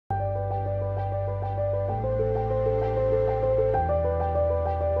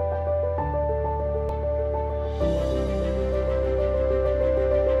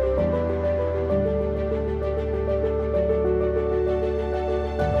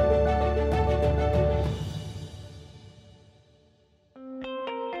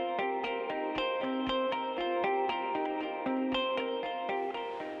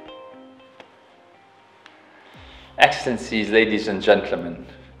Excellencies, ladies and gentlemen,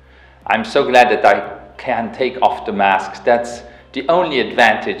 I'm so glad that I can take off the mask. That's the only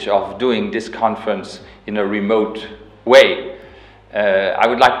advantage of doing this conference in a remote way. I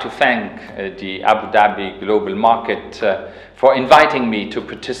would like to thank the Abu Dhabi Global Market for inviting me to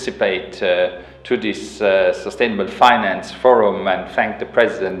participate to this Sustainable Finance Forum, and thank the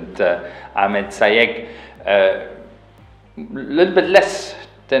President Ahmed Sayegh. A little bit less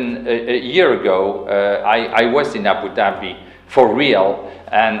than a year ago, I was in Abu Dhabi for real,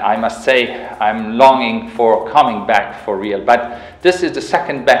 and I must say I'm longing for coming back for real. But this is the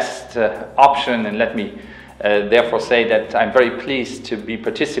second best option, and let me therefore say that I'm very pleased to be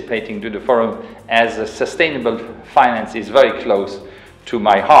participating to the forum, as sustainable finance is very close to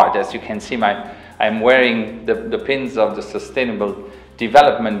my heart. As you can see, I'm wearing the pins of the Sustainable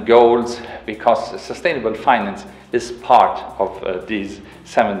Development Goals, because sustainable finance is part of these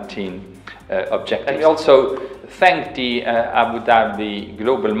 17 objectives. And we also thank the Abu Dhabi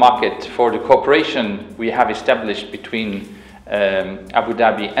Global Market for the cooperation we have established between Abu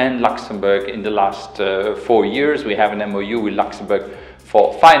Dhabi and Luxembourg in the last 4 years. We have an MOU with Luxembourg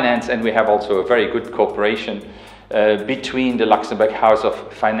for finance, and we have also a very good cooperation between the Luxembourg House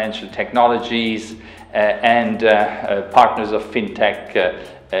of Financial Technologies and partners of FinTech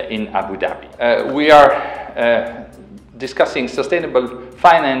in Abu Dhabi. We are discussing sustainable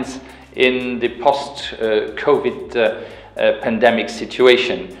finance in the post-COVID pandemic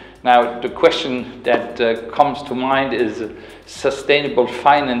situation. Now, the question that comes to mind is sustainable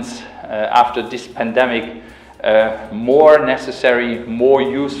finance after this pandemic more necessary, more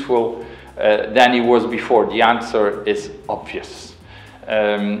useful than it was before? The answer is obvious.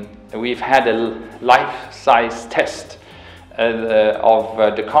 We've had a life-size test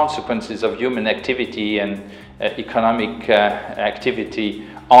of the consequences of human activity and economic activity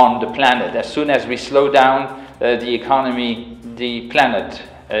on the planet. As soon as we slow down the economy, the planet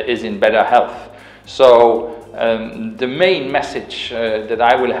is in better health. So the main message that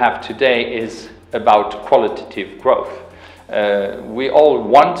I will have today is about qualitative growth. We all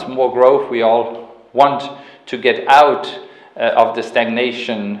want more growth. We all want to get out of the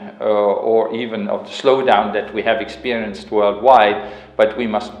stagnation or even of the slowdown that we have experienced worldwide, but we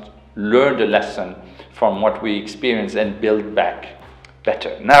must learn the lesson from what we experience and build back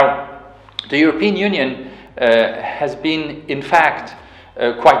better. Now, the European Union has been, in fact,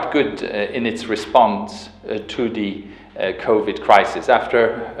 quite good in its response to the COVID crisis.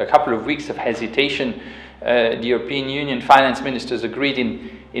 After a couple of weeks of hesitation, the European Union finance ministers agreed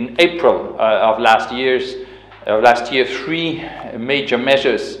in April of last year 3 major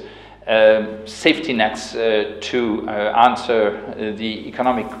measures, safety nets to answer the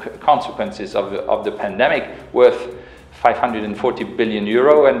economic consequences of the pandemic, worth 540 billion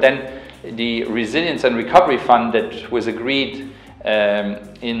euro, and then the Resilience and Recovery Fund that was agreed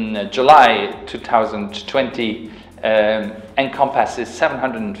in July 2020 encompasses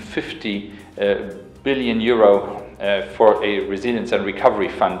 750 billion euro for a Resilience and Recovery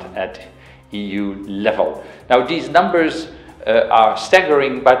Fund at EU level. Now, these numbers are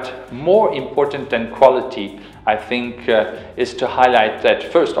staggering, but more important than quality, I think, is to highlight that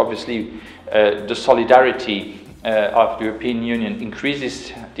first, obviously, the solidarity of the European Union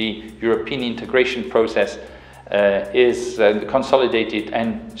increases. The European integration process is consolidated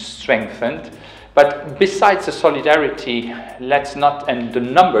and strengthened. But besides the solidarity, let's not, and the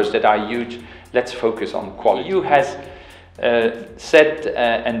numbers that are huge, let's focus on quality. The EU has said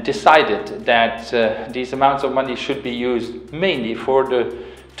and decided that these amounts of money should be used mainly for the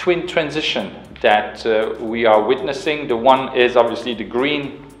twin transition that we are witnessing. The one is obviously the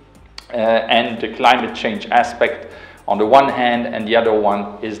green and the climate change aspect on the one hand, and the other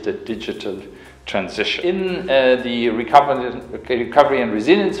one is the digital transition. In the Recovery and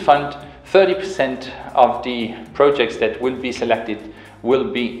Resilience Fund, 30% of the projects that will be selected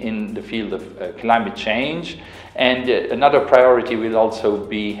will be in the field of climate change, and another priority will also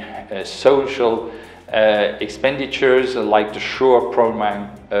be social expenditures like the SURE program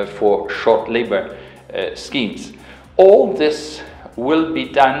for short labor schemes. All this will be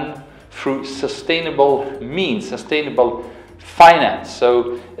done through sustainable means, sustainable finance.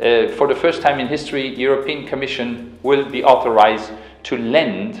 So for the first time in history, the European Commission will be authorized to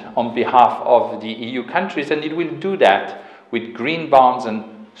lend on behalf of the EU countries, and it will do that with green bonds and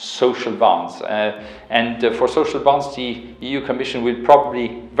social bonds. For social bonds, the EU Commission will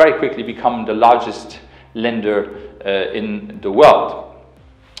probably very quickly become the largest lender in the world,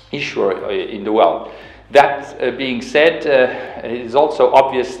 issuer in the world. That being said, it is also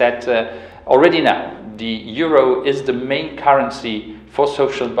obvious that already now the euro is the main currency for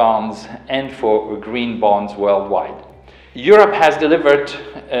social bonds and for green bonds worldwide. Europe has delivered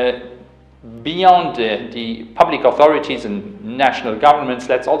beyond the public authorities and national governments.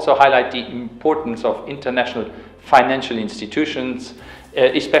 Let's also highlight the importance of international financial institutions.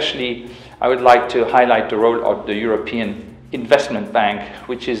 Especially, I would like to highlight the role of the European Investment Bank,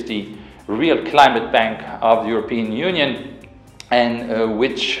 which is the real climate bank of the European Union, and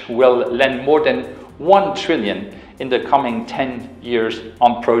which will lend more than 1 trillion in the coming 10 years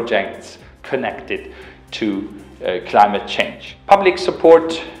on projects connected to climate change. Public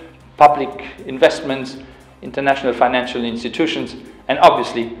support, public investments, international financial institutions, and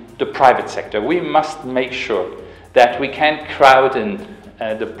obviously the private sector. We must make sure that we can't crowd in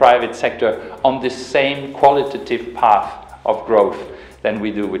the private sector on the same qualitative path of growth than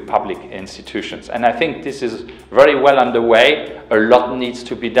we do with public institutions. And I think this is very well underway. A lot needs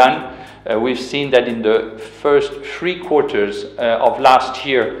to be done. We've seen that in the first 3 quarters of last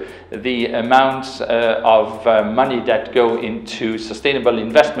year, the amounts of money that go into sustainable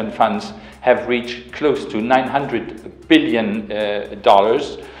investment funds have reached close to $900 billion.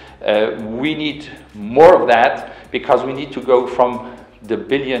 We need more of that because we need to go from the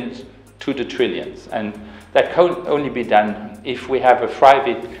billions to the trillions. And that can only be done if we have a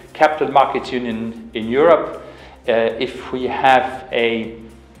private capital markets union in Europe, if we have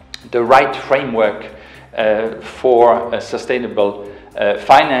the right framework for sustainable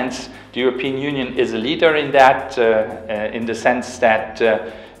finance. The European Union is a leader in that, in the sense that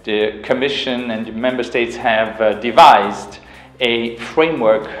the Commission and the Member States have devised a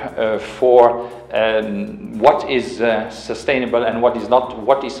framework for what is sustainable and what is not,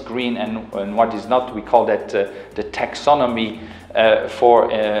 what is green and what is not. We call that the taxonomy for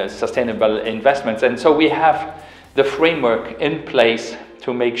sustainable investments. And so we have the framework in place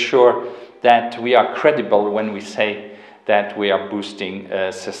to make sure that we are credible when we say that we are boosting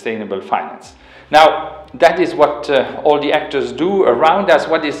sustainable finance. Now, that is what all the actors do around us.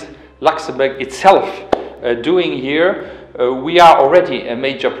 What is Luxembourg itself doing here? We are already a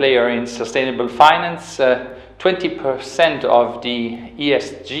major player in sustainable finance. 20% of the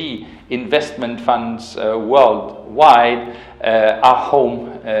ESG investment funds worldwide are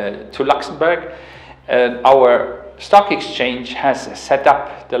home to Luxembourg. Our stock exchange has set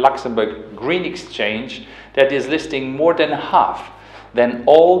up the Luxembourg Green Exchange that is listing more than half than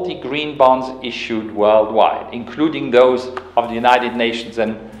all the green bonds issued worldwide, including those of the United Nations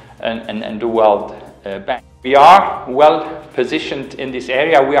and the World Bank. We are well positioned in this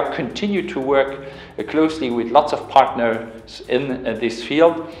area. We are continue to work closely with lots of partners in this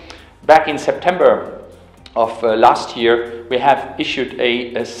field. Back in September of last year, we have issued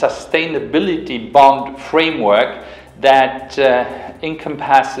a sustainability bond framework that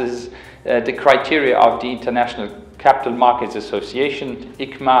encompasses the criteria of the International Capital Markets Association,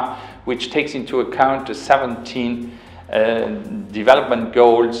 ICMA, which takes into account the 17 development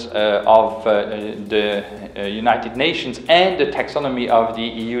goals of the United Nations and the taxonomy of the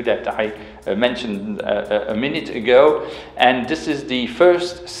EU that I mentioned a minute ago. And this is the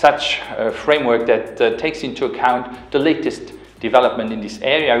first such framework that takes into account the latest development in this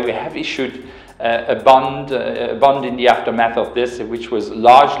area. We have issued a bond in the aftermath of this, which was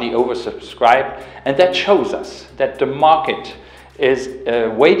largely oversubscribed, and that shows us that the market is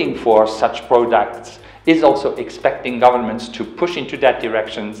waiting for such products, is also expecting governments to push into that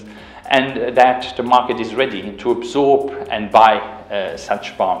direction, and that the market is ready to absorb and buy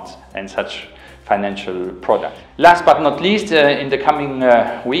such bonds and such financial products. Last but not least, in the coming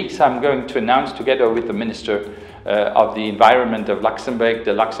weeks, I'm going to announce, together with the Minister of the Environment of Luxembourg,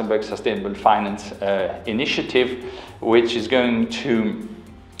 the Luxembourg Sustainable Finance Initiative, which is going to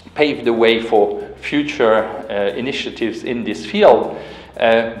pave the way for future initiatives in this field.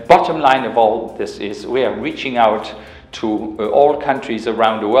 Bottom line of all this is we are reaching out to all countries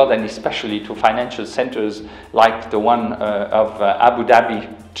around the world, and especially to financial centers like the one of Abu Dhabi,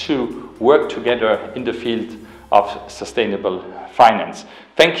 to work together in the field of sustainable finance.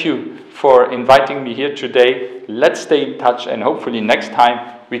 Thank you for inviting me here today. Let's stay in touch, and hopefully next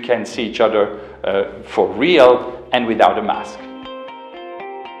time we can see each other for real and without a mask.